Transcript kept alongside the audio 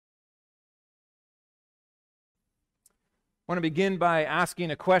want to begin by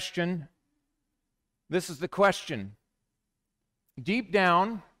asking a question. This is the question. Deep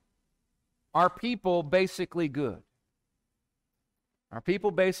down, are people basically good? Are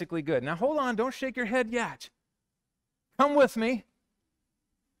people basically good? Now hold on, don't shake your head yet. Come with me.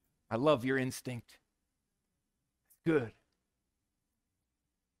 I love your instinct. Good.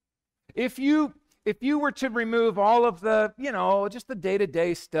 If you were to remove all of the, just the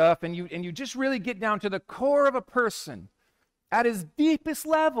day-to-day stuff, and you just really get down to the core of a person at his deepest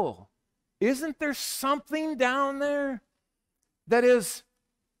level, isn't there something down there that is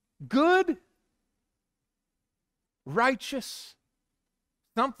good, righteous,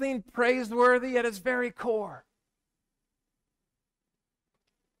 something praiseworthy at its very core?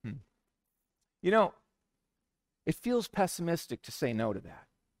 It feels pessimistic to say no to that,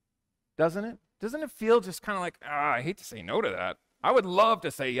 doesn't it? Doesn't it feel just kind of like, I hate to say no to that. I would love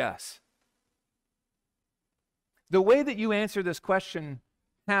to say yes. The way that you answer this question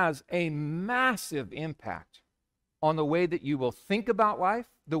has a massive impact on the way that you will think about life,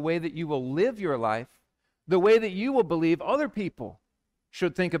 the way that you will live your life, the way that you will believe other people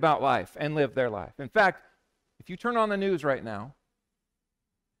should think about life and live their life. In fact, if you turn on the news right now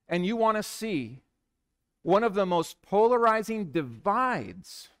and you want to see one of the most polarizing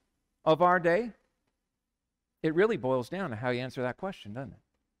divides of our day, it really boils down to how you answer that question, doesn't it?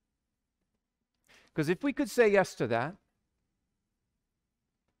 Because if we could say yes to that,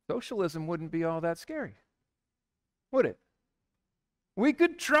 socialism wouldn't be all that scary, would it? We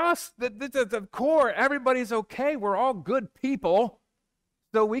could trust that at the core, everybody's okay. We're all good people,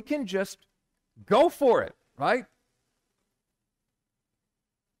 so we can just go for it, right?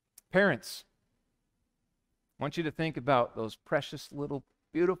 Parents, I want you to think about those precious little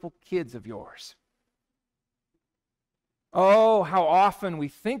beautiful kids of yours. Oh, how often we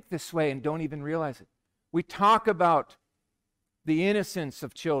think this way and don't even realize it. We talk about the innocence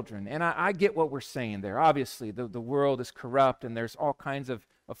of children, and I get what we're saying there. Obviously, the world is corrupt, and there's all kinds of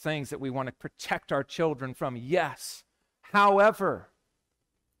things that we want to protect our children from. Yes. However,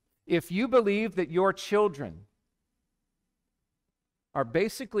 if you believe that your children are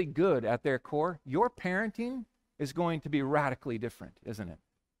basically good at their core, your parenting is going to be radically different, isn't it?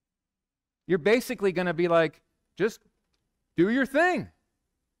 You're basically going to be like, just do your thing,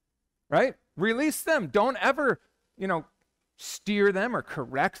 right? Release them. Don't ever, steer them or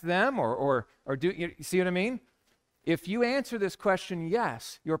correct them or do, you see what I mean? If you answer this question,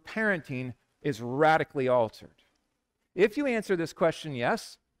 yes, your parenting is radically altered. If you answer this question,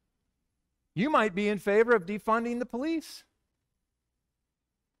 yes, you might be in favor of defunding the police.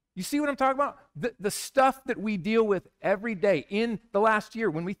 You see what I'm talking about? The stuff that we deal with every day in the last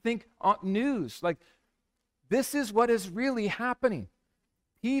year, when we think on news, like this is what is really happening.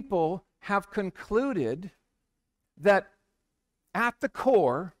 People have concluded that at the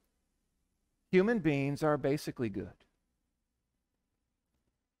core, human beings are basically good.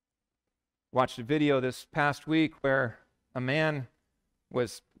 Watched a video this past week where a man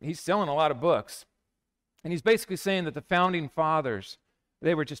he's selling a lot of books, and he's basically saying that the founding fathers,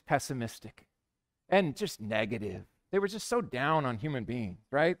 they were just pessimistic and just negative. They were just so down on human beings,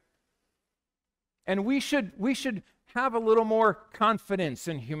 right? And we should have a little more confidence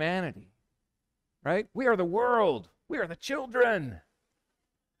in humanity, right? We are the world. We are the children,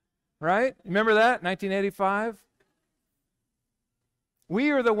 right? Remember that, 1985? We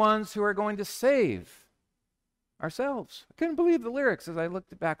are the ones who are going to save ourselves. I couldn't believe the lyrics as I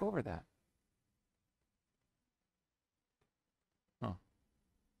looked back over that.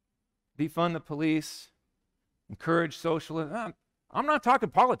 Defund the police, encourage socialism. I'm not talking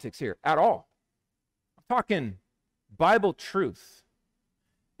politics here at all. I'm talking Bible truth.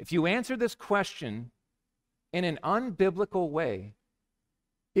 If you answer this question in an unbiblical way,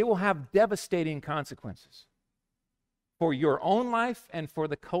 it will have devastating consequences for your own life and for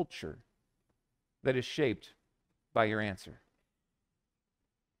the culture that is shaped by your answer.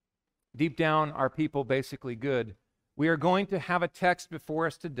 Deep down, are people basically good? We are going to have a text before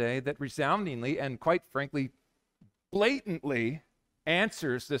us today that resoundingly and quite frankly, blatantly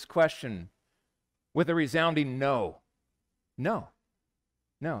answers this question with a resounding no. No.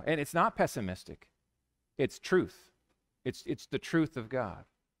 No. And it's not pessimistic. It's truth. It's the truth of God.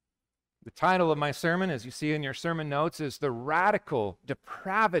 The title of my sermon, as you see in your sermon notes, is The Radical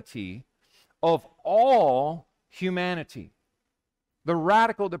Depravity of All Humanity. The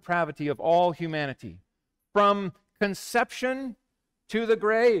radical depravity of all humanity. From conception to the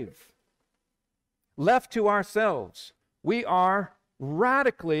grave, left to ourselves, we are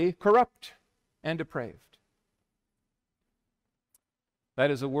radically corrupt and depraved.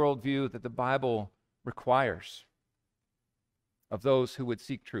 That is a worldview that the Bible requires. of those who would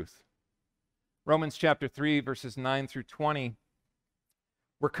seek truth. Romans chapter 3, verses 9 through 20.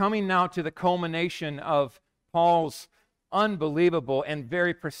 We're coming now to the culmination of Paul's unbelievable and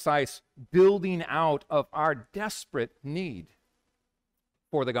very precise building out of our desperate need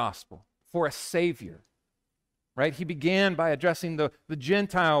for the gospel, for a Savior. Right? He began by addressing the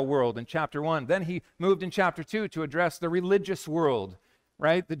Gentile world in chapter 1. Then he moved in chapter 2 to address the religious world,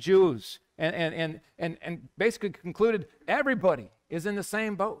 right? The Jews. And basically concluded everybody is in the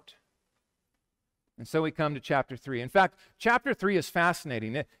same boat. And so we come to chapter 3. In fact, chapter 3 is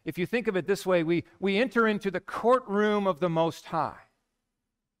fascinating. If you think of it this way, we enter into the courtroom of the Most High.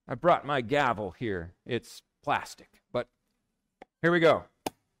 I brought my gavel here. It's plastic, but here we go.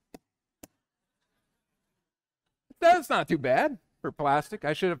 That's not too bad for plastic.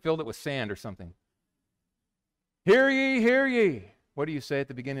 I should have filled it with sand or something. Hear ye, hear ye. What do you say at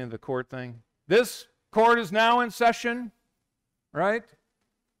the beginning of the court thing? This court is now in session, right?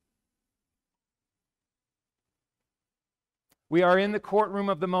 We are in the courtroom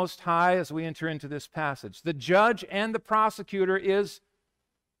of the Most High as we enter into this passage. The judge and the prosecutor is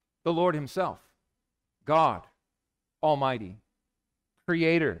the Lord himself, God Almighty,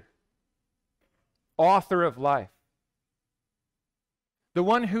 Creator, Author of life, the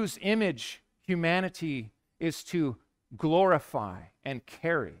one whose image humanity is to glorify and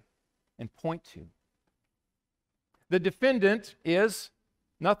carry and point to. The defendant is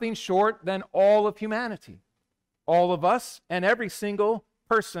nothing short than all of humanity, all of us and every single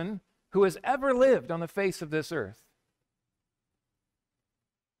person who has ever lived on the face of this earth.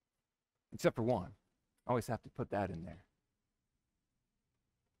 Except for one. Always have to put that in there.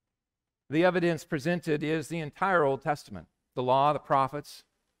 The evidence presented is the entire Old Testament. The law, the prophets,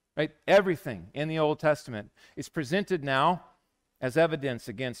 right? Everything in the Old Testament is presented now as evidence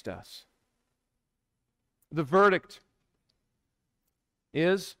against us. The verdict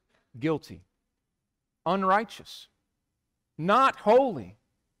is guilty, unrighteous, not holy,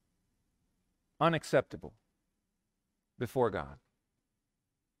 unacceptable before God.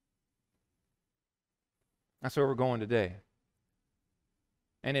 That's where we're going today.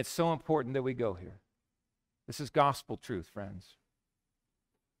 And it's so important that we go here. This is gospel truth, friends.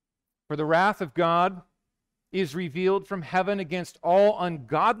 For the wrath of God is revealed from heaven against all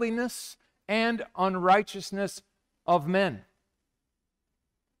ungodliness and unrighteousness of men.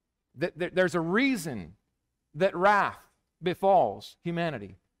 There's a reason that wrath befalls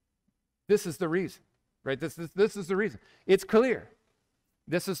humanity. This is the reason, right? This is the reason. It's clear.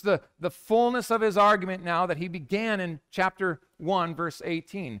 This is the fullness of his argument now that he began in chapter 1, verse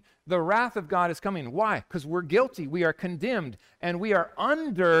 18. The wrath of God is coming. Why? Because we're guilty, we are condemned, and we are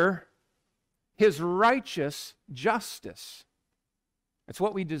under his righteous justice. It's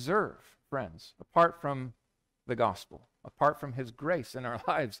what we deserve, friends, apart from the gospel, apart from his grace in our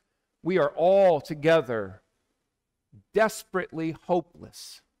lives. We are altogether desperately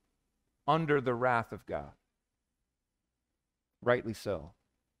hopeless under the wrath of God. Rightly so.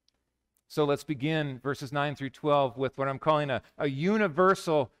 So let's begin verses 9 through 12 with what I'm calling a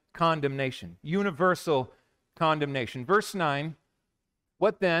universal condemnation. Universal condemnation. Verse 9,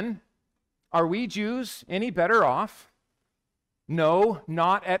 what then? Are we Jews any better off? No,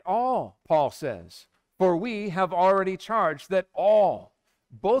 not at all, Paul says. For we have already charged that all,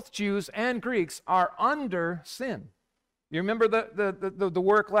 both Jews and Greeks, are under sin. You remember the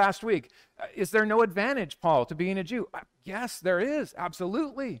work last week. Is there no advantage, Paul, to being a Jew? Yes, there is,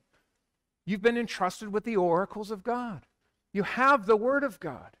 absolutely. You've been entrusted with the oracles of God. You have the Word of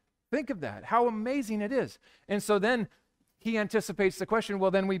God. Think of that, how amazing it is. And so then he anticipates the question,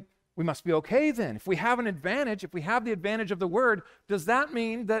 well, then we must be okay then. If we have an advantage, if we have the advantage of the Word, does that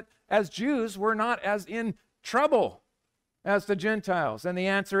mean that as Jews we're not as in trouble as the Gentiles? And the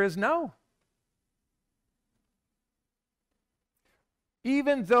answer is no.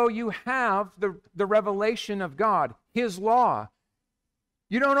 Even though you have the revelation of God, his law,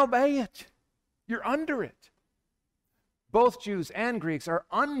 you don't obey it. You're under it. Both Jews and Greeks are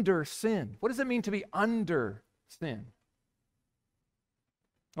under sin. What does it mean to be under sin?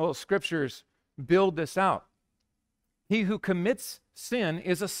 Well, scriptures build this out. He who commits sin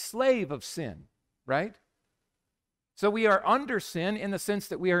is a slave of sin, right? So we are under sin in the sense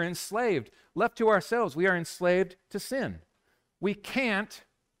that we are enslaved. Left to ourselves, we are enslaved to sin. We can't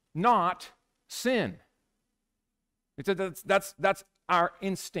not sin. That's our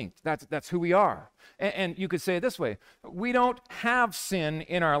instinct. That's who we are. And you could say it this way. We don't have sin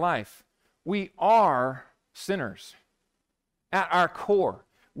in our life. We are sinners at our core.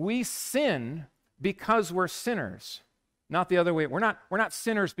 We sin because we're sinners, not the other way. We're not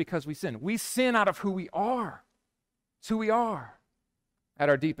sinners because we sin. We sin out of who we are. It's who we are. at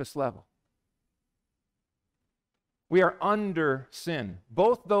our deepest level. We are under sin.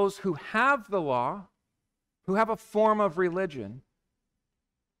 Both those who have the law, who have a form of religion,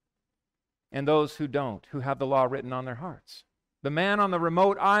 and those who don't, who have the law written on their hearts. The man on the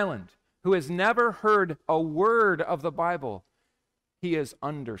remote island who has never heard a word of the Bible, he is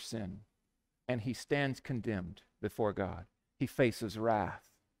under sin, and he stands condemned before God. He faces wrath.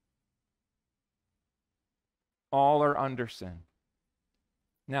 All are under sin.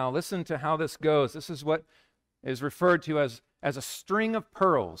 Now listen to how this goes. This is what is referred to as a string of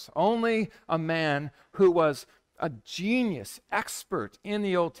pearls. Only a man who was a genius, expert in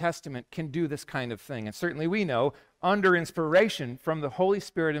the Old Testament can do this kind of thing. And certainly we know, under inspiration from the Holy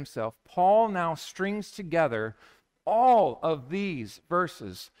Spirit himself, Paul now strings together all of these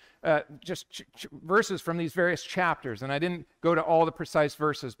verses, verses from these various chapters. And I didn't go to all the precise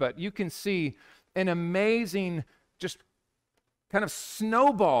verses, but you can see an amazing, just kind of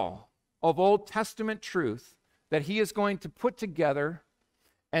snowball of Old Testament truth that he is going to put together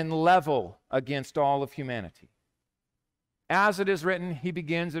and level against all of humanity. As it is written, he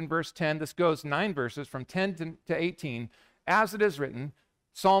begins in verse 10. This goes 9 verses from 10 to 18. As it is written,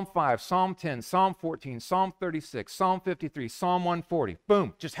 Psalm 5, Psalm 10, Psalm 14, Psalm 36, Psalm 53, Psalm 140.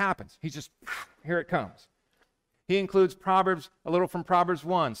 Boom, just happens. He's just, here it comes. He includes Proverbs, a little from Proverbs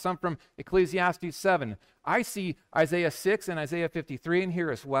 1, some from Ecclesiastes 7. I see Isaiah 6 and Isaiah 53 in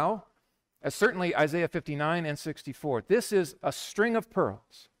here as well, as certainly Isaiah 59 and 64. This is a string of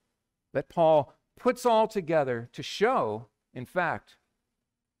pearls that Paul puts all together to show, in fact,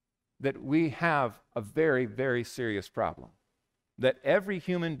 that we have a very, very serious problem. That every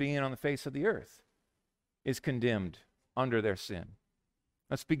human being on the face of the earth is condemned under their sin.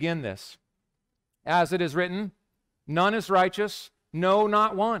 Let's begin this. As it is written, none is righteous, no,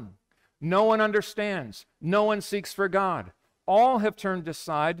 not one. No one understands, no one seeks for God. All have turned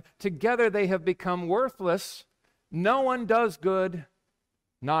aside, together they have become worthless. No one does good,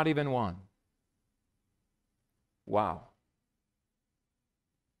 not even one. Wow.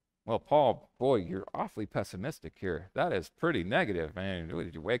 Well, Paul, boy, you're awfully pessimistic here. That is pretty negative. Man,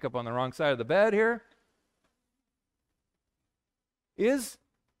 did you wake up on the wrong side of the bed here? Is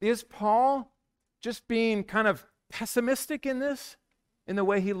Paul just being kind of pessimistic in this, in the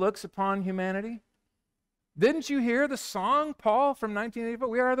way he looks upon humanity? Didn't you hear the song, Paul, from 1984?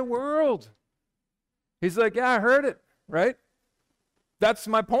 We are the world. He's like, yeah, I heard it, right? That's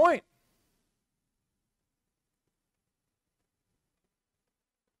my point.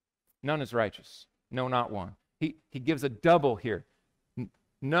 None is righteous. No, not one. He gives a double here.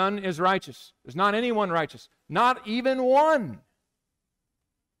 None is righteous. There's not anyone righteous. Not even one.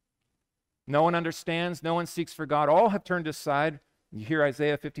 No one understands. No one seeks for God. All have turned aside. You hear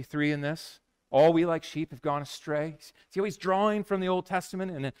Isaiah 53 in this. All we like sheep have gone astray. See how he's drawing from the Old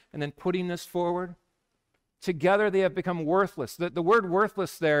Testament and then putting this forward? Together they have become worthless. The word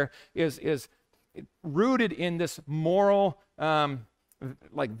worthless there is rooted in this moral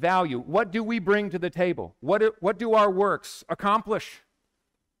value. What do we bring to the table? What do our works accomplish?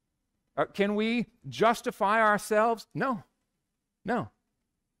 Can we justify ourselves? No.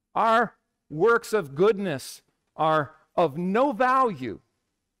 Our works of goodness are of no value.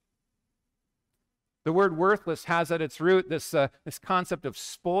 The word worthless has at its root this concept of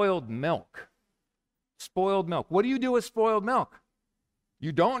spoiled milk. Spoiled milk. What do you do with spoiled milk?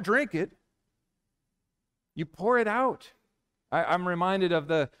 You don't drink it. You pour it out. I'm reminded of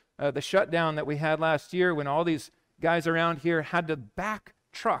the shutdown that we had last year when all these guys around here had to back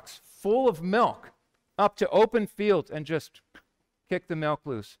trucks full of milk up to open fields and just kick the milk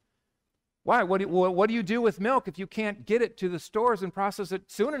loose. Why? What do you do with milk if you can't get it to the stores and process it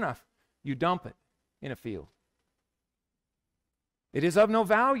soon enough? You dump it in a field. It is of no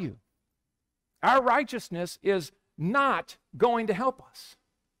value. Our righteousness is not going to help us.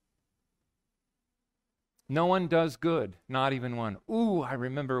 No one does good, not even one. Ooh, I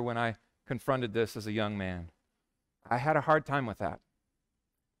remember when I confronted this as a young man. I had a hard time with that.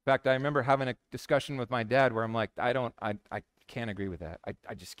 In fact, I remember having a discussion with my dad where I'm like, I can't agree with that.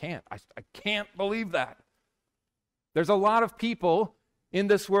 I just can't. I can't believe that. There's a lot of people in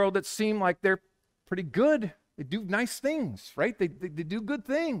this world that seem like they're pretty good. They do nice things, right? They do good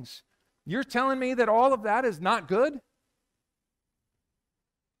things. You're telling me that all of that is not good?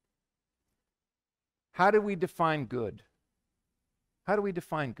 How do we define good? How do we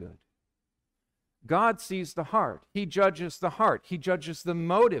define good? God sees the heart. He judges the heart. He judges the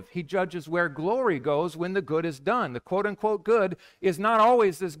motive. He judges where glory goes when the good is done. The quote-unquote good is not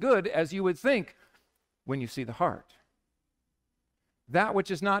always as good as you would think when you see the heart. That which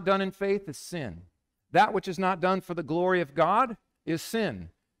is not done in faith is sin. That which is not done for the glory of God is sin.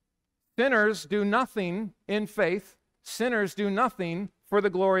 Sinners do nothing in faith. Sinners do nothing for the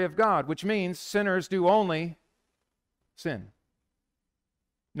glory of God, which means sinners do only sin.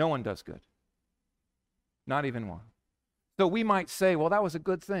 No one does good. Not even one. So we might say, well, that was a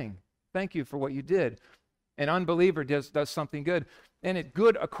good thing. Thank you for what you did. An unbeliever does something good, and it's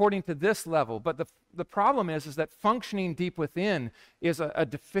good according to this level. But the problem is that functioning deep within is a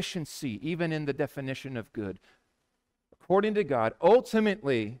deficiency, even in the definition of good. According to God,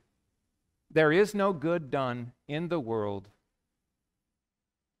 ultimately, there is no good done in the world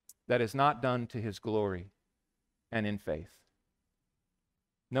that is not done to his glory and in faith.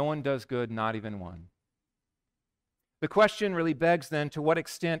 No one does good, not even one. The question really begs then, to what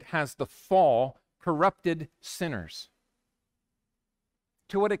extent has the fall corrupted sinners?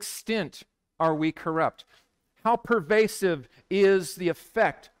 To what extent are we corrupt? How pervasive is the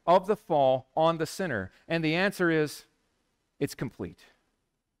effect of the fall on the sinner? And the answer is, it's complete.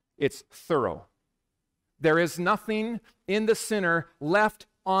 It's thorough. There is nothing in the sinner left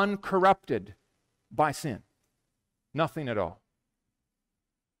uncorrupted by sin. Nothing at all.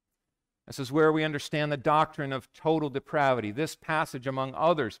 This is where we understand the doctrine of total depravity. This passage, among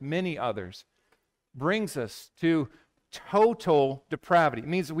others, many others, brings us to total depravity. It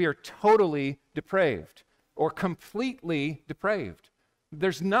means that we are totally depraved or completely depraved.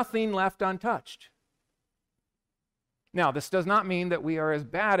 There's nothing left untouched. Now, this does not mean that we are as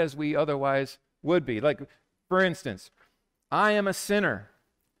bad as we otherwise would be. Like, for instance, I am a sinner,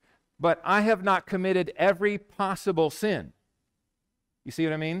 but I have not committed every possible sin. You see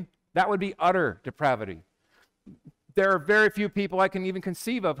what I mean? That would be utter depravity. There are very few people I can even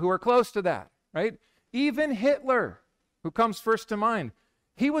conceive of who are close to that, right? Even Hitler, who comes first to mind,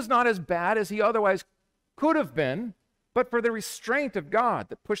 he was not as bad as he otherwise could have been, but for the restraint of God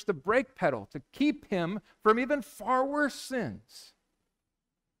that pushed the brake pedal to keep him from even far worse sins.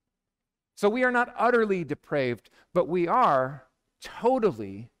 So we are not utterly depraved, but we are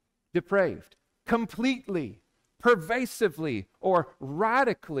totally depraved, completely, pervasively, or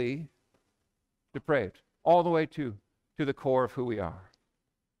radically depraved, all the way to the core of who we are.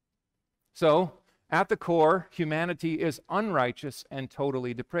 So, at the core, humanity is unrighteous and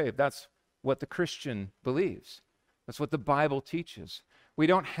totally depraved. That's what the Christian believes. That's what the Bible teaches. We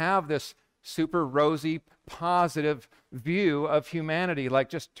don't have this super rosy, positive view of humanity, like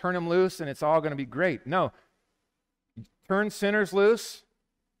just turn them loose and it's all going to be great. No. Turn sinners loose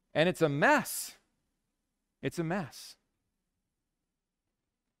and it's a mess. It's a mess.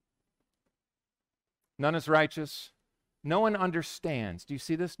 None is righteous. No one understands. Do you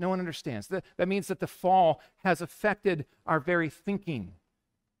see this? No one understands. That means that the fall has affected our very thinking.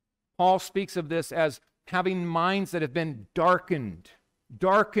 Paul speaks of this as having minds that have been darkened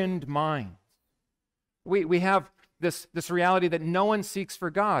minds. We have this reality that no one seeks for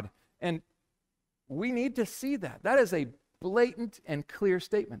God, and we need to see that. That is a blatant and clear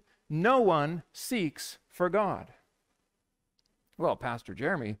statement. No one seeks for God. Well, Pastor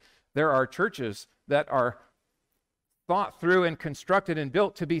Jeremy, there are churches that are thought through and constructed and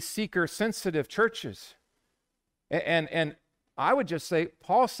built to be seeker-sensitive churches. And I would just say,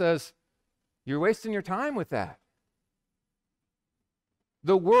 Paul says, you're wasting your time with that.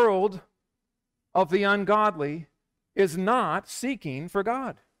 The world of the ungodly is not seeking for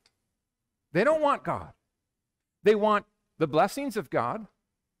God. They don't want God. They want the blessings of God.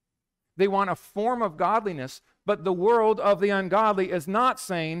 They want a form of godliness, but the world of the ungodly is not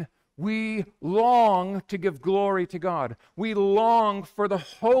saying, we long to give glory to God. We long for the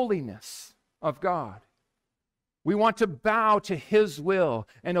holiness of God. We want to bow to His will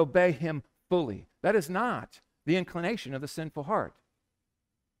and obey Him fully. That is not the inclination of the sinful heart.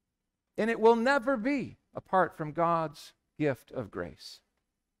 And it will never be apart from God's gift of grace.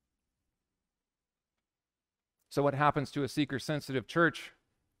 So what happens to a seeker-sensitive church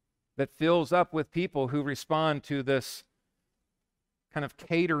that fills up with people who respond to this kind of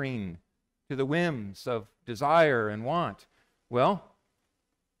catering to the whims of desire and want? Well,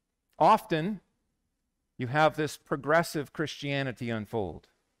 often you have this progressive Christianity unfold,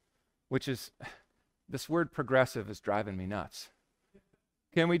 which is, this word progressive is driving me nuts.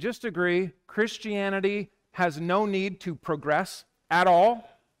 Can we just agree Christianity has no need to progress at all?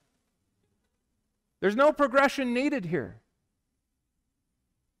 There's no progression needed here.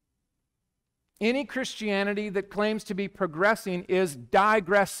 Any Christianity that claims to be progressing is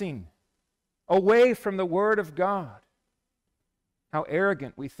digressing away from the Word of God. How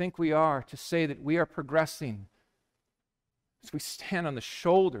arrogant we think we are to say that we are progressing as we stand on the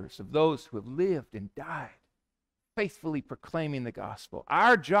shoulders of those who have lived and died, faithfully proclaiming the gospel.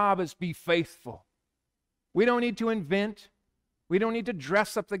 Our job is be faithful. We don't need to invent. We don't need to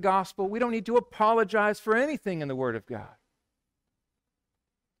dress up the gospel. We don't need to apologize for anything in the Word of God.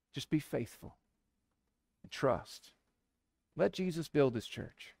 Just be faithful and trust. Let Jesus build his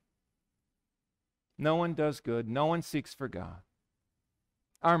church. No one does good. No one seeks for God.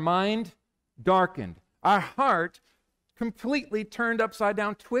 Our mind darkened. Our heart completely turned upside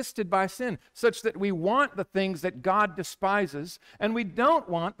down, twisted by sin, such that we want the things that God despises, and we don't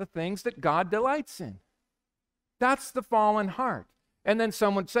want the things that God delights in. That's the fallen heart. And then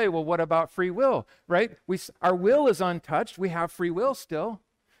some would say, well, what about free will, right? Our will is untouched. We have free will still.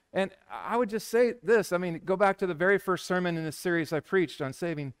 And I would just say this. I mean, go back to the very first sermon in this series I preached on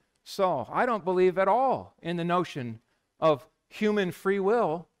saving Saul. I don't believe at all in the notion of human free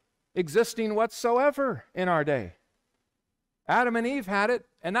will existing whatsoever in our day. Adam and Eve had it,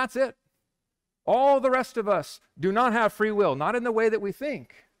 and that's it. All the rest of us do not have free will, not in the way that we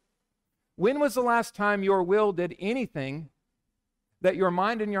think. When was the last time your will did anything that your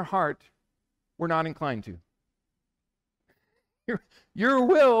mind and your heart were not inclined to? Your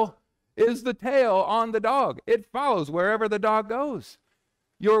will is the tail on the dog. It follows wherever the dog goes.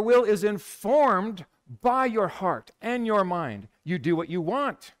 Your will is informed by your heart and your mind. You do what you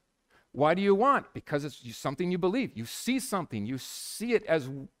want. Why do you want? Because it's something you believe. You see something. You see it as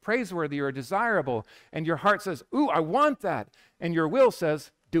praiseworthy or desirable. And your heart says, ooh, I want that. And your will says,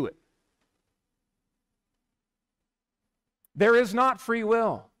 do it. There is not free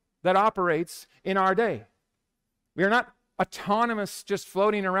will that operates in our day. We are not autonomous, just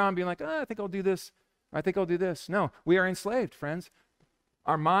floating around being like, I think I'll do this. I think I'll do this. No, we are enslaved, friends.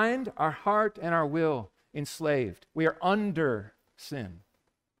 Our mind, our heart, and our will enslaved. We are under sin.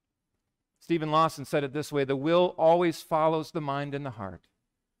 Stephen Lawson said it this way: the will always follows the mind and the heart.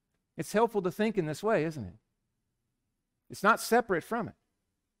 It's helpful to think in this way, isn't it? It's not separate from it.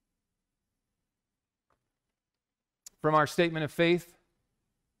 From our statement of faith,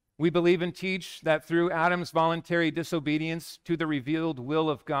 we believe and teach that through Adam's voluntary disobedience to the revealed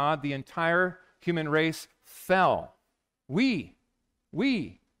will of God, the entire human race fell. We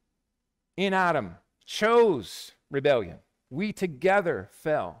in Adam chose rebellion. We together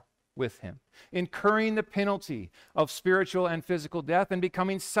fell with him, incurring the penalty of spiritual and physical death and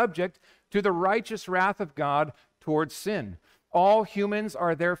becoming subject to the righteous wrath of God towards sin. All humans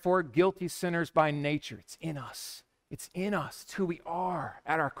are therefore guilty sinners by nature. It's in us. It's in us. It's who we are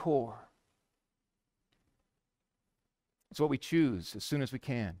at our core. It's what we choose as soon as we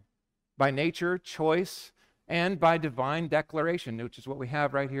can. By nature, choice, and by divine declaration, which is what we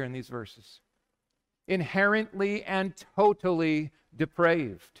have right here in these verses. Inherently and totally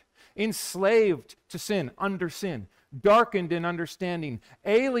depraved, enslaved to sin, under sin, darkened in understanding,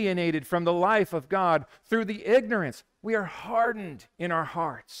 alienated from the life of God through the ignorance. We are hardened in our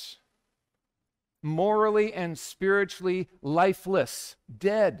hearts. Morally and spiritually lifeless,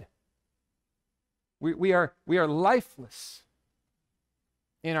 dead. We are lifeless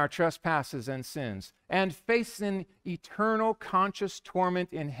in our trespasses and sins, and facing eternal conscious torment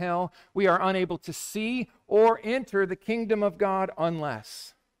in hell. We are unable to see or enter the kingdom of God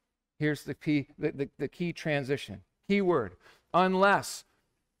unless, here's the key transition, key word, unless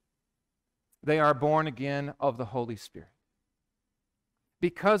they are born again of the Holy Spirit.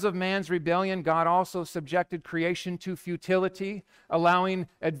 Because of man's rebellion, God also subjected creation to futility, allowing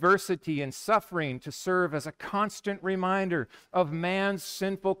adversity and suffering to serve as a constant reminder of man's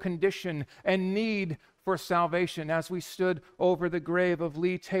sinful condition and need for salvation. As we stood over the grave of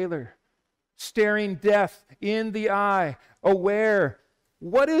Lee Taylor, staring death in the eye, aware,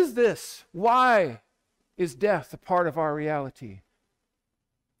 what is this? Why is death a part of our reality?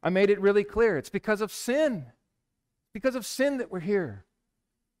 I made it really clear. It's because of sin. Because of sin that we're here.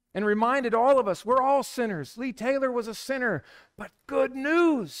 And reminded all of us, we're all sinners. Lee Taylor was a sinner. But good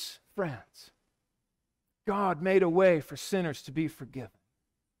news, friends. God made a way for sinners to be forgiven.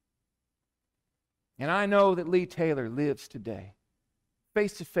 And I know that Lee Taylor lives today,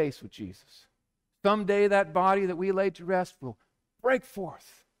 face to face with Jesus. Someday that body that we laid to rest will break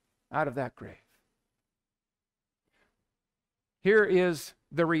forth out of that grave. Here is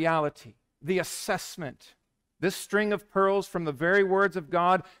the reality, the assessment. This string of pearls from the very words of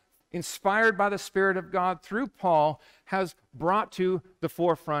God, inspired by the Spirit of God through Paul, has brought to the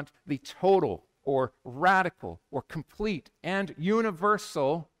forefront the total or radical or complete and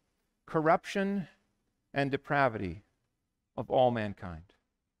universal corruption and depravity of all mankind.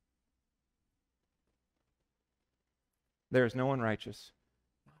 There is no one righteous,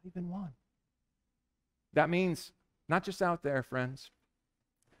 not even one. That means not just out there, friends,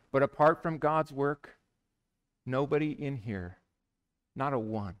 but apart from God's work, nobody in here, not a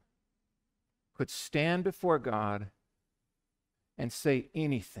one, could stand before God and say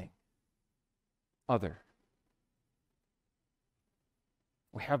anything other.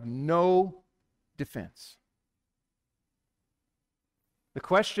 We have no defense. The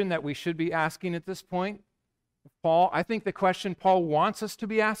question that we should be asking at this point, I think the question Paul wants us to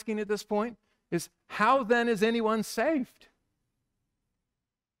be asking at this point is, how then is anyone saved?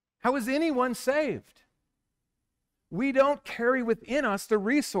 How is anyone saved? We don't carry within us the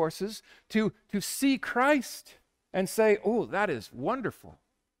resources to see Christ and say, oh, that is wonderful.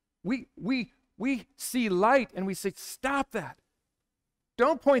 We see light and we say, stop that.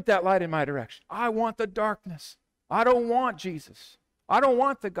 Don't point that light in my direction. I want the darkness. I don't want Jesus. I don't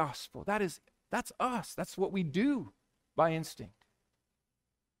want the gospel. That's us. That's what we do by instinct.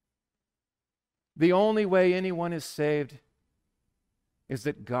 The only way anyone is saved is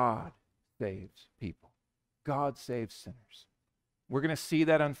that God saves people. God saves sinners. We're going to see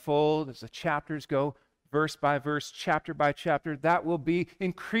that unfold as the chapters go, verse by verse, chapter by chapter. That will be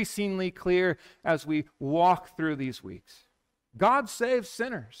increasingly clear as we walk through these weeks. God saves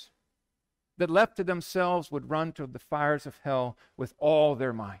sinners that left to themselves would run to the fires of hell with all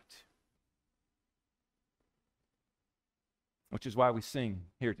their might. Which is why we sing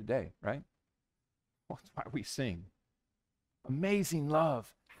here today, right? That's why we sing. Amazing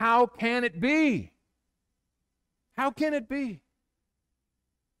love. How can it be? How can it be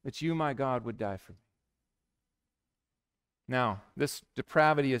that you, my God, would die for me? Now, this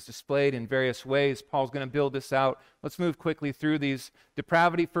depravity is displayed in various ways. Paul's going to build this out. Let's move quickly through these.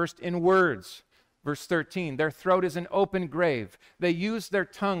 Depravity first in words. Verse 13, their throat is an open grave. They use their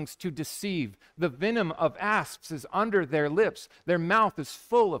tongues to deceive. The venom of asps is under their lips. Their mouth is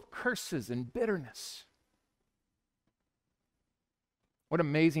full of curses and bitterness. What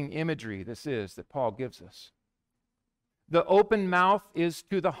amazing imagery this is that Paul gives us. The open mouth is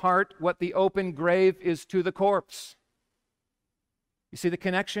to the heart what the open grave is to the corpse. You see the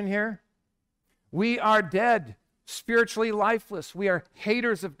connection here? We are dead, spiritually lifeless. We are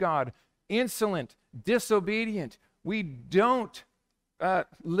haters of God, insolent, disobedient. We don't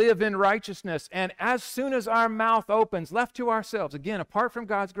live in righteousness. And as soon as our mouth opens, left to ourselves, again, apart from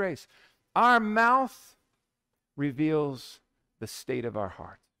God's grace, our mouth reveals the state of our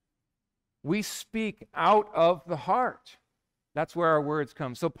heart. We speak out of the heart. That's where our words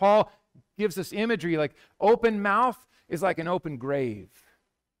come. So Paul gives us imagery like open mouth is like an open grave.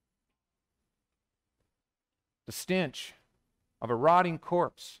 The stench of a rotting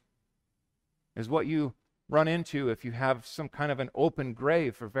corpse is what you run into if you have some kind of an open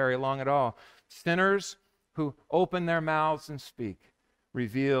grave for very long at all. Sinners who open their mouths and speak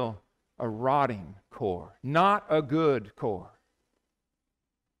reveal a rotting core, not a good core.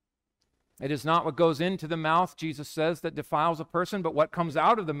 It is not what goes into the mouth, Jesus says, that defiles a person, but what comes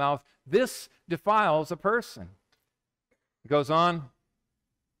out of the mouth, this defiles a person. It goes on,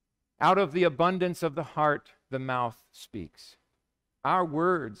 out of the abundance of the heart, the mouth speaks. Our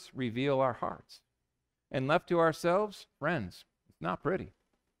words reveal our hearts. And left to ourselves, friends, it's not pretty.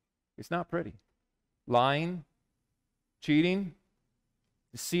 It's not pretty. Lying, cheating,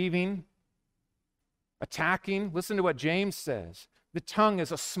 deceiving, attacking. Listen to what James says. The tongue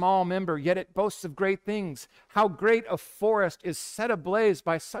is a small member, yet it boasts of great things. How great a forest is set ablaze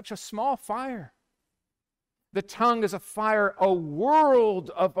by such a small fire. The tongue is a fire, a world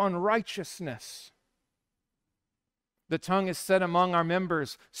of unrighteousness. The tongue is set among our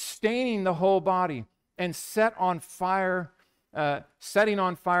members, staining the whole body, and setting on fire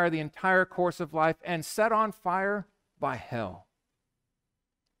the entire course of life, and set on fire by hell.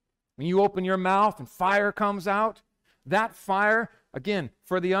 When you open your mouth and fire comes out, that fire, again,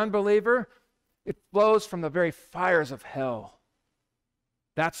 for the unbeliever, it flows from the very fires of hell.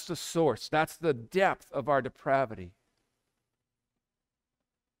 That's the source. That's the depth of our depravity.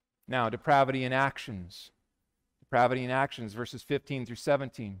 Now, depravity in actions. Depravity in actions, verses 15 through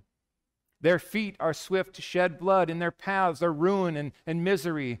 17. Their feet are swift to shed blood. In their paths are ruin and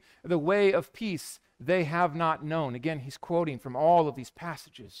misery. The way of peace they have not known. Again, he's quoting from all of these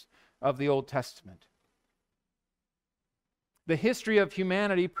passages of the Old Testament. The history of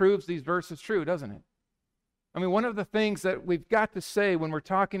humanity proves these verses true, doesn't it? I mean, one of the things that we've got to say when we're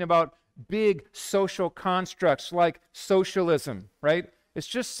talking about big social constructs like socialism, right? Is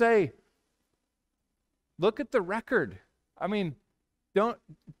just say, look at the record. I mean,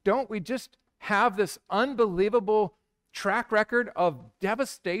 don't we just have this unbelievable track record of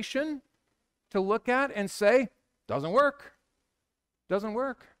devastation to look at and say, doesn't work. Doesn't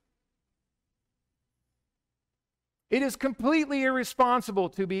work. It is completely irresponsible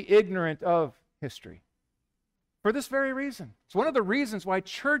to be ignorant of history. For this very reason. It's one of the reasons why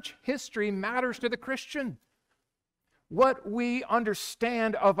church history matters to the Christian. what we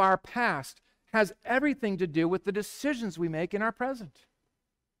understand of our past has everything to do with the decisions we make in our present.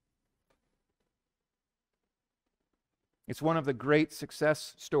 It's one of the great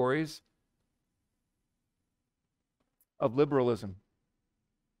success stories of liberalism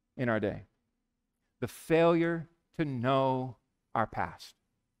in our day. The failure to know our past.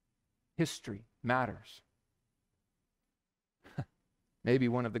 History matters. Maybe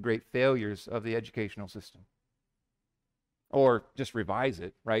one of the great failures of the educational system. Or just revise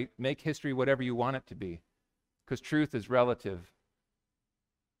it, right? Make history whatever you want it to be, because truth is relative.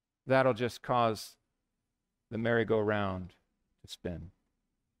 That'll just cause the merry-go-round to spin.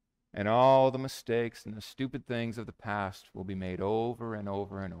 And all the mistakes and the stupid things of the past will be made over and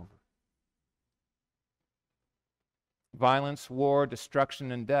over and over. Violence, war,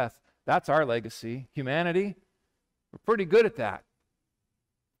 destruction, and death, that's our legacy. Humanity, we're pretty good at that.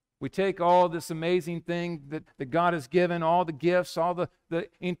 We take all this amazing thing that God has given, all the gifts, all the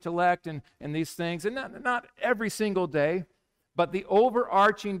intellect and these things, and not every single day, but the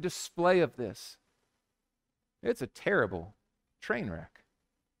overarching display of this, it's a terrible train wreck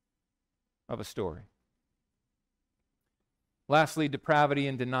of a story. Lastly, depravity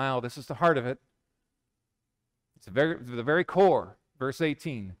and denial. This is the heart of it. It's the very core. Verse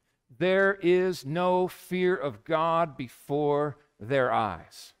 18. There is no fear of God before their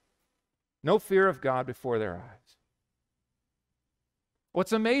eyes. No fear of God before their eyes.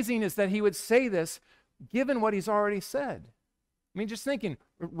 What's amazing is that he would say this given what he's already said. I mean, just thinking,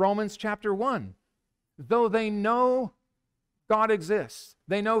 Romans chapter 1. Though they know God exists,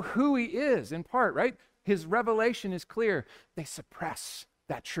 they know who he is in part, right? His revelation is clear. They suppress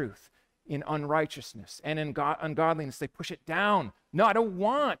that truth in unrighteousness and in ungodliness. They push it down. No, I don't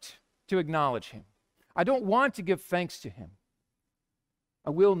want to acknowledge him. I don't want to give thanks to him. I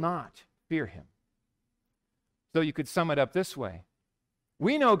will not fear him. So you could sum it up this way.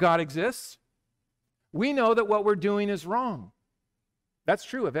 We know God exists. We know that what we're doing is wrong. That's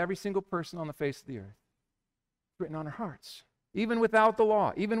true of every single person on the face of the earth. It's written on our hearts. Even without the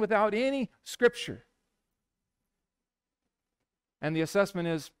law, even without any scripture. And the assessment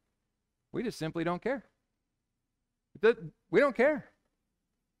is, we just simply don't care. We don't care.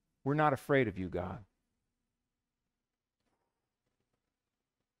 We're not afraid of you, God.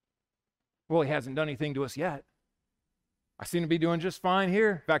 Well, he hasn't done anything to us yet. I seem to be doing just fine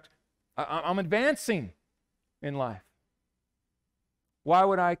here. In fact, I'm advancing in life. Why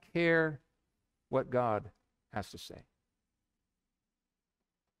would I care what God has to say?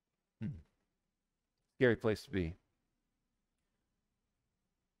 Scary place to be.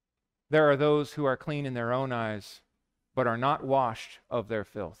 There are those who are clean in their own eyes, but are not washed of their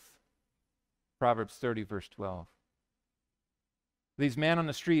filth. Proverbs 30, verse 12. These man on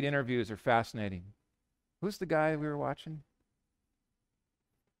the street interviews are fascinating. Who's the guy we were watching?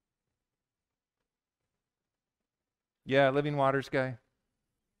 Yeah, Living Waters guy.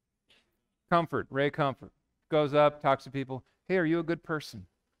 Comfort, Ray Comfort. Goes up, talks to people. Hey, are you a good person?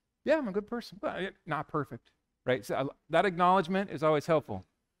 Yeah, I'm a good person. Well, not perfect, right? So that acknowledgement is always helpful.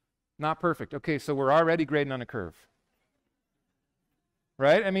 Not perfect. Okay, so we're already grading on a curve.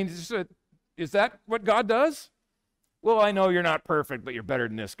 Right? I mean, is that what God does? Well, I know you're not perfect, but you're better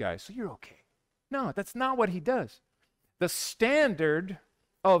than this guy, so you're okay. No, that's not what he does. The standard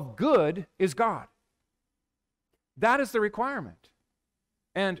of good is God. That is the requirement.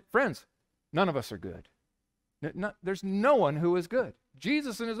 And friends, none of us are good. There's no one who is good.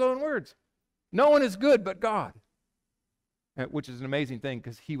 Jesus in his own words. No one is good but God. Which is an amazing thing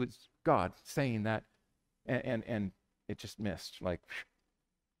because he was God saying that and it just missed. Like,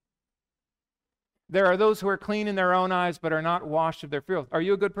 there are those who are clean in their own eyes but are not washed of their filth. Are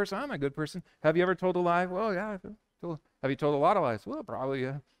you a good person? I'm a good person. Have you ever told a lie? Well, yeah. Have you told a lot of lies? Well, probably,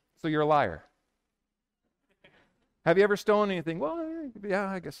 yeah. So you're a liar. Have you ever stolen anything? Well, yeah,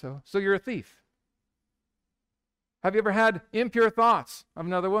 I guess so. So you're a thief. Have you ever had impure thoughts of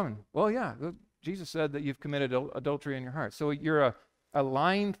another woman? Well, yeah. Jesus said that you've committed adultery in your heart. So you're a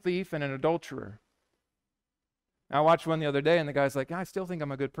lying thief and an adulterer. I watched one the other day, and the guy's like, I still think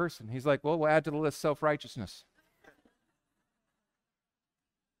I'm a good person. He's like, well, we'll add to the list self-righteousness.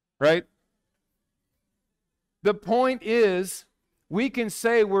 Right? The point is, we can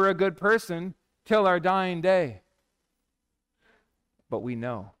say we're a good person till our dying day. But we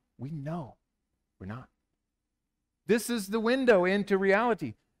know we're not. This is the window into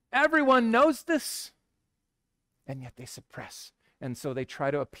reality. Everyone knows this, and yet they suppress. And so they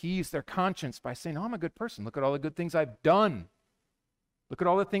try to appease their conscience by saying, oh, I'm a good person. Look at all the good things I've done. Look at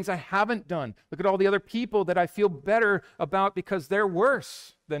all the things I haven't done. Look at all the other people that I feel better about because they're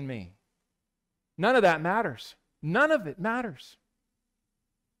worse than me. None of that matters. None of it matters.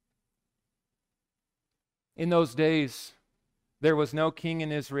 In those days, there was no king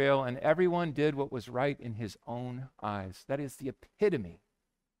in Israel, and everyone did what was right in his own eyes. That is the epitome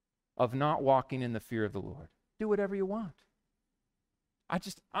of not walking in the fear of the Lord. Do whatever you want.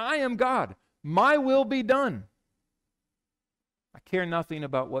 I am God. My will be done. I care nothing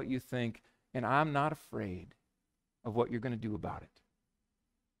about what you think, and I'm not afraid of what you're going to do about it.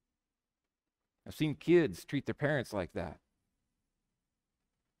 I've seen kids treat their parents like that.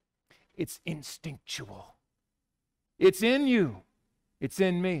 It's instinctual. It's in you. It's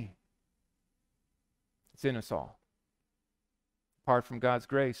in me. It's in us all. Apart from God's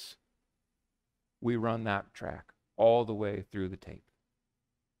grace, we run that track all the way through the tape.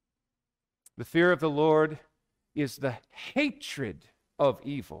 The fear of the Lord is the hatred of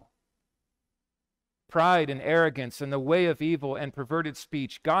evil. Pride and arrogance and the way of evil and perverted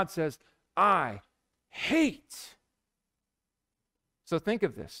speech. God says, I hate. So think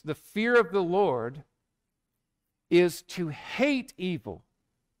of this. The fear of the Lord is to hate evil.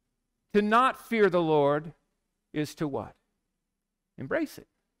 To not fear the Lord is to what? Embrace it.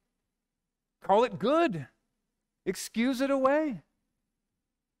 Call it good. Excuse it away.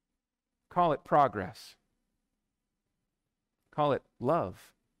 Call it progress. Call it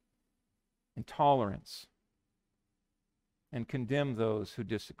love and tolerance, and condemn those who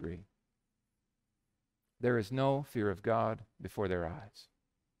disagree. There is no fear of God before their eyes.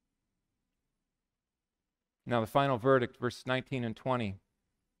 Now the final verdict, verses 19 and 20.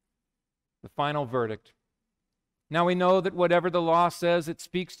 The final verdict. Now we know that whatever the law says, it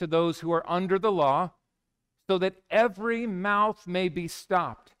speaks to those who are under the law, so that every mouth may be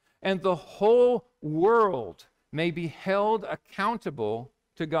stopped, and the whole world may be held accountable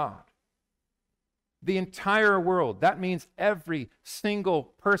to God. The entire world. That means every single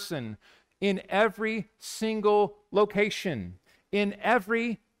person in every single location, in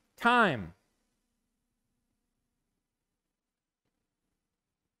every time.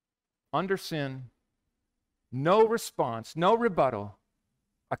 Under sin, no response, no rebuttal,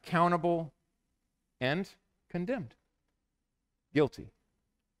 accountable and condemned, guilty.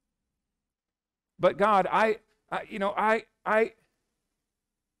 But God,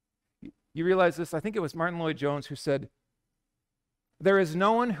 you realize this? I think it was Martin Lloyd-Jones who said, there is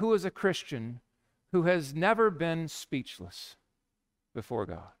no one who is a Christian who has never been speechless before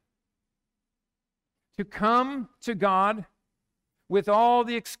God. To come to God with all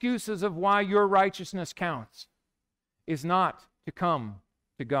the excuses of why your righteousness counts is not to come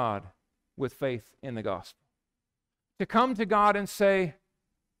to God with faith in the gospel. To come to God and say,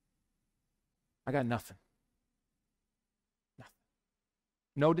 I got nothing. Nothing.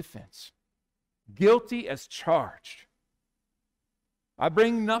 No defense. Guilty as charged. I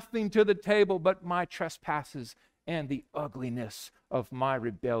bring nothing to the table but my trespasses and the ugliness of my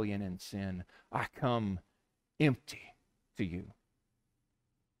rebellion and sin. I come empty to you.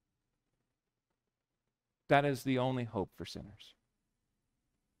 That is the only hope for sinners.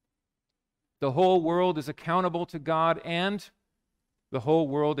 The whole world is accountable to God, and the whole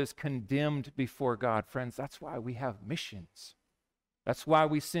world is condemned before God. Friends, that's why we have missions. That's why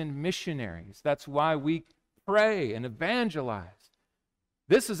we send missionaries. That's why we pray and evangelize.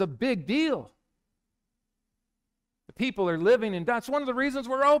 This is a big deal. The people are living in, that's one of the reasons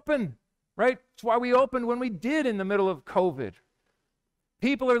we're open, right? It's why we opened when we did in the middle of COVID.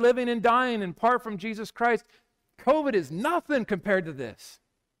 People are living and dying apart from Jesus Christ. COVID is nothing compared to this.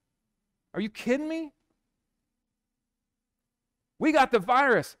 Are you kidding me? We got the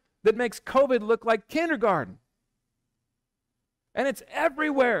virus that makes COVID look like kindergarten. And it's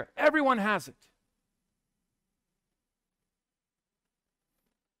everywhere. Everyone has it.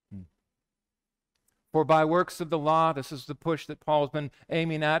 For by works of the law, this is the push that Paul's been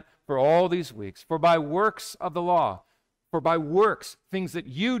aiming at for all these weeks. For by works of the law, for by works, things that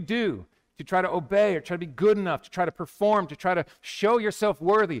you do to try to obey or try to be good enough, to try to perform, to try to show yourself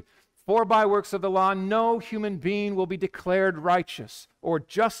worthy. For by works of the law, no human being will be declared righteous or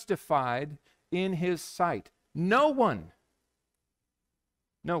justified in his sight. No one.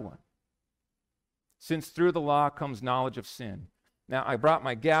 No one. Since through the law comes knowledge of sin. Now, I brought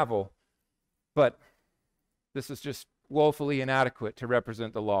my gavel, but this is just woefully inadequate to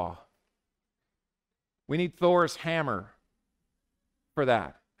represent the law. We need Thor's hammer for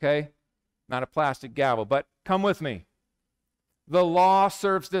that, okay? Not a plastic gavel, but come with me. The law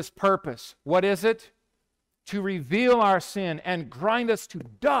serves this purpose. What is it? To reveal our sin and grind us to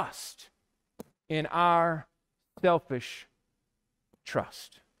dust in our selfish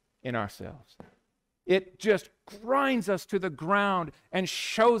trust in ourselves. It just grinds us to the ground and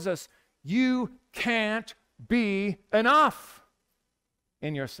shows us you can't be enough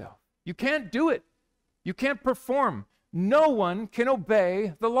in yourself. You can't do it. You can't perform. No one can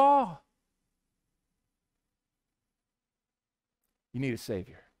obey the law. You need a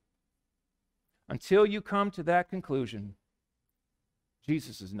Savior. Until you come to that conclusion,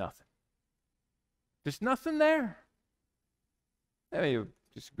 Jesus is nothing. There's nothing there. I mean,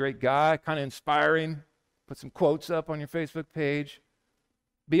 just a great guy, kind of inspiring. Put some quotes up on your Facebook page.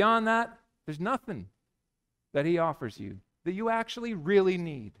 Beyond that, there's nothing that he offers you that you actually really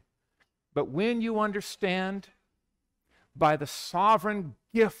need. But when you understand by the sovereign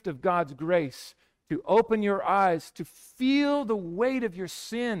gift of God's grace to open your eyes, to feel the weight of your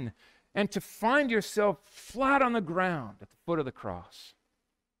sin, and to find yourself flat on the ground at the foot of the cross,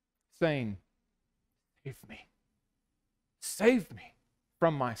 saying, save me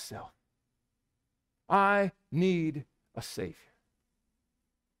from myself. I need a Savior.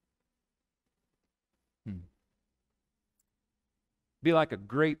 Be like a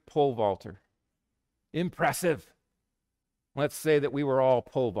great pole vaulter. Impressive. Let's say that we were all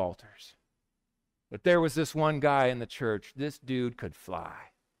pole vaulters. But there was this one guy in the church. This dude could fly.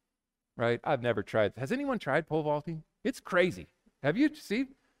 Right? I've never tried. Has anyone tried pole vaulting? It's crazy. Have you? See?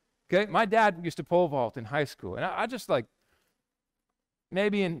 Okay, my dad used to pole vault in high school. And I just like,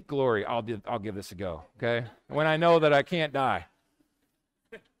 maybe in glory, I'll give this a go. Okay? When I know that I can't die.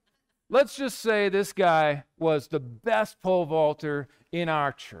 Let's just say this guy was the best pole vaulter in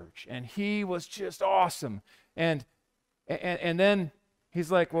our church, and he was just awesome. And then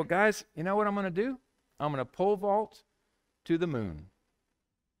he's like, well, guys, you know what I'm going to do? I'm going to pole vault to the moon.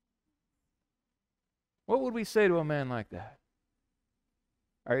 What would we say to a man like that?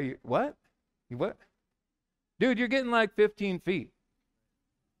 Are you, what? You what? Dude, you're getting like 15 feet.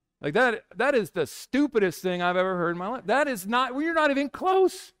 Like that is the stupidest thing I've ever heard in my life. That is not, well, you're not even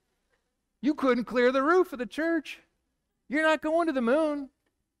close. You couldn't clear the roof of the church. You're not going to the moon.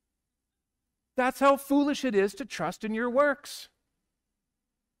 That's how foolish it is to trust in your works.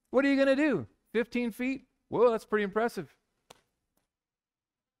 What are you going to do? 15 feet? Whoa, that's pretty impressive.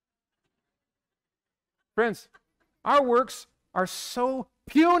 Friends, our works are so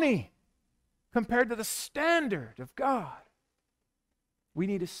puny compared to the standard of God. We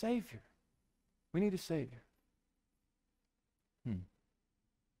need a Savior. We need a Savior.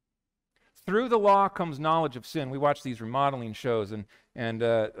 Through the law comes knowledge of sin. We watch these remodeling shows, and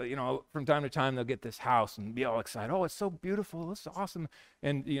you know, from time to time they'll get this house and be all excited. Oh, it's so beautiful. It's awesome.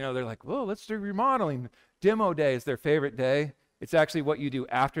 And you know, they're like, "Well, let's do remodeling." Demo day is their favorite day. It's actually what you do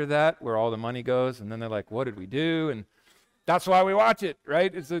after that, where all the money goes. And then they're like, "What did we do?" And that's why we watch it,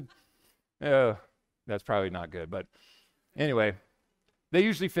 right? It's that's probably not good, but anyway, they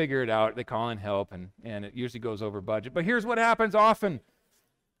usually figure it out. They call in help, and it usually goes over budget. But here's what happens often.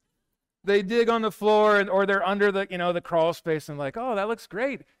 They dig on the floor, or they're under the crawl space, and like, oh, that looks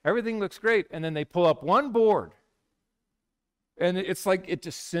great. Everything looks great. And then they pull up one board, and it's like it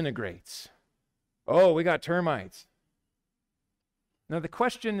disintegrates. Oh, we got termites. Now the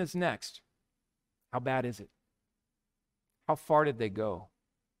question is next, how bad is it? How far did they go?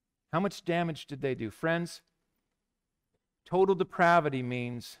 How much damage did they do? Friends, total depravity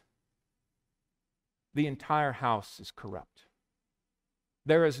means the entire house is corrupt.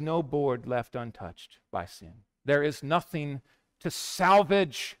 There is no board left untouched by sin. There is nothing to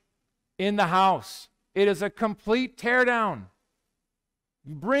salvage in the house. It is a complete teardown.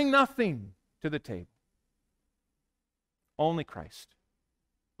 You bring nothing to the table. Only Christ.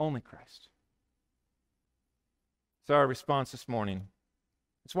 Only Christ. So our response this morning.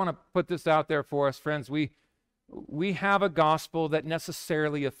 I just want to put this out there for us, friends. We have a gospel that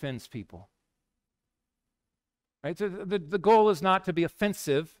necessarily offends people. Right? So the goal is not to be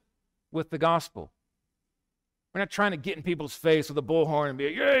offensive with the gospel. We're not trying to get in people's face with a bullhorn and be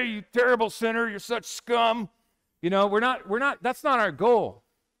like, "Hey, you terrible sinner, you're such scum." You know, we're not, that's not our goal.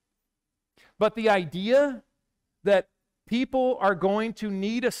 But the idea that people are going to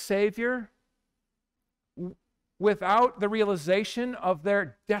need a Savior without the realization of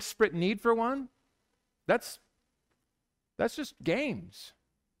their desperate need for one, that's just games.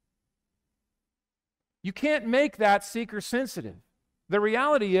 You can't make that seeker sensitive. The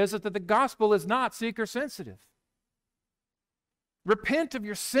reality is that the gospel is not seeker sensitive. Repent of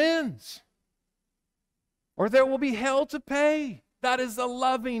your sins, or there will be hell to pay. That is the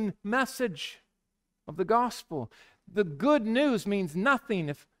loving message of the gospel. The good news means nothing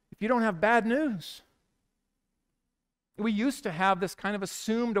if you don't have bad news. We used to have this kind of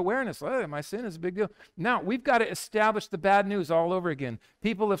assumed awareness. Oh, my sin is a big deal. Now, we've got to establish the bad news all over again.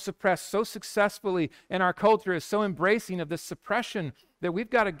 People have suppressed so successfully, and our culture is so embracing of this suppression that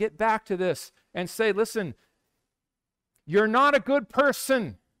we've got to get back to this and say, listen, You're not a good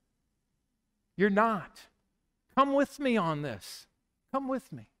person. You're not. Come with me on this. Come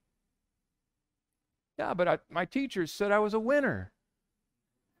with me. Yeah, but my teachers said I was a winner.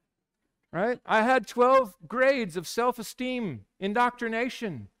 Right? I had 12 grades of self-esteem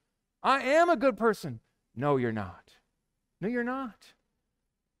indoctrination. I am a good person. No, you're not. No, you're not.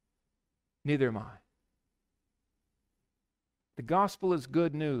 Neither am I. The gospel is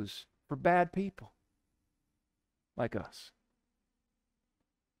good news for bad people like us.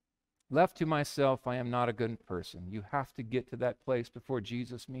 Left to myself, I am not a good person. You have to get to that place before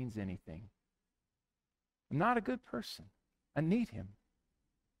Jesus means anything. I'm not a good person. I need him.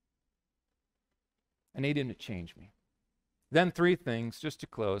 I need him to change me. Then 3 things, just to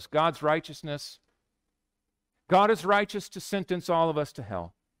close. God's righteousness. God is righteous to sentence all of us to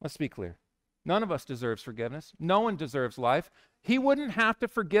hell. Let's be clear. None of us deserves forgiveness. No one deserves life. He wouldn't have to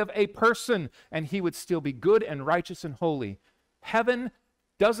forgive a person, and he would still be good and righteous and holy. Heaven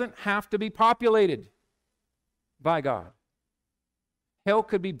doesn't have to be populated by God. Hell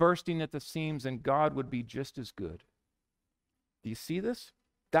could be bursting at the seams, and God would be just as good. Do you see this?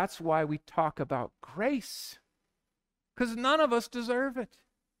 That's why we talk about grace, because none of us deserve it.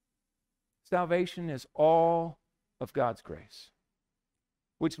 Salvation is all of God's grace,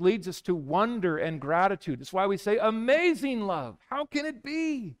 which leads us to wonder and gratitude. That's why we say, amazing love. How can it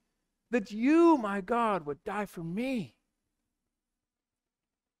be that you, my God, would die for me?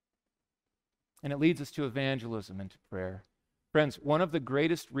 And it leads us to evangelism and to prayer. Friends, one of the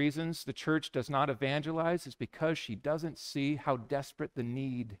greatest reasons the church does not evangelize is because she doesn't see how desperate the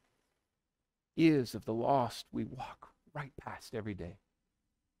need is of the lost we walk right past every day.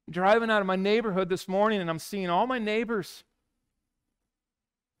 I'm driving out of my neighborhood this morning, and I'm seeing all my neighbors.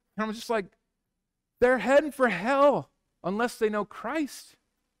 And I'm just like, they're heading for hell unless they know Christ.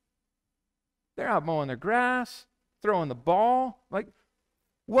 They're out mowing their grass, throwing the ball. Like,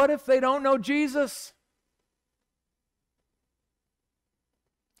 what if they don't know Jesus?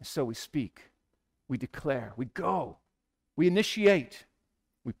 So we speak, we declare, we go, we initiate,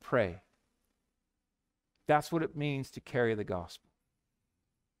 we pray. That's what it means to carry the gospel.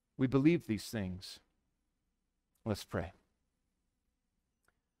 We believe these things. Let's pray.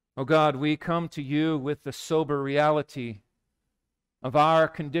 Oh God, we come to you with the sober reality of our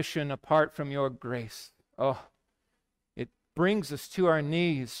condition apart from your grace. Oh, it brings us to our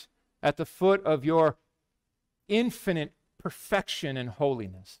knees at the foot of your infinite perfection and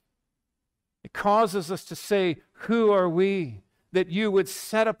holiness. It causes us to say, who are we that you would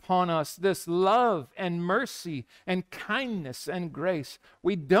set upon us this love and mercy and kindness and grace?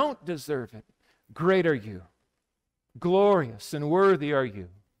 We don't deserve it. Great are you. Glorious and worthy are you.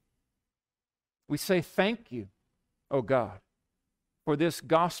 We say thank you, O God, for this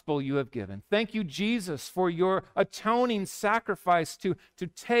gospel you have given. Thank you, Jesus, for your atoning sacrifice to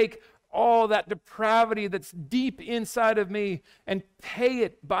take all that depravity that's deep inside of me and pay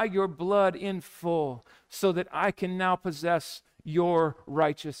it by your blood in full so that I can now possess your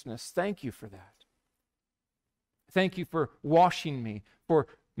righteousness. Thank you for that. Thank you for washing me, for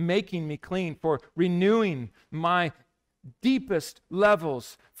making me clean, for renewing my deepest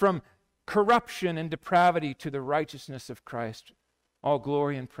levels from corruption and depravity to the righteousness of Christ. All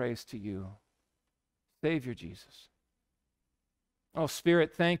glory and praise to you, Savior Jesus. Oh,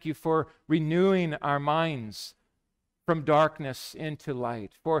 Spirit, thank you for renewing our minds from darkness into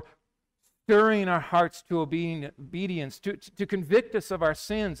light, for stirring our hearts to obedience, to convict us of our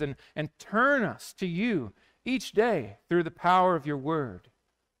sins and turn us to you each day through the power of your word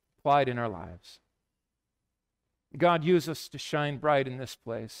applied in our lives. God, use us to shine bright in this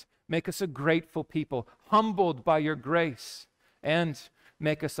place. Make us a grateful people, humbled by your grace, and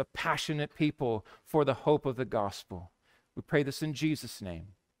make us a passionate people for the hope of the gospel. We pray this in Jesus' name.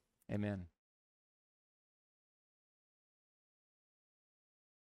 Amen.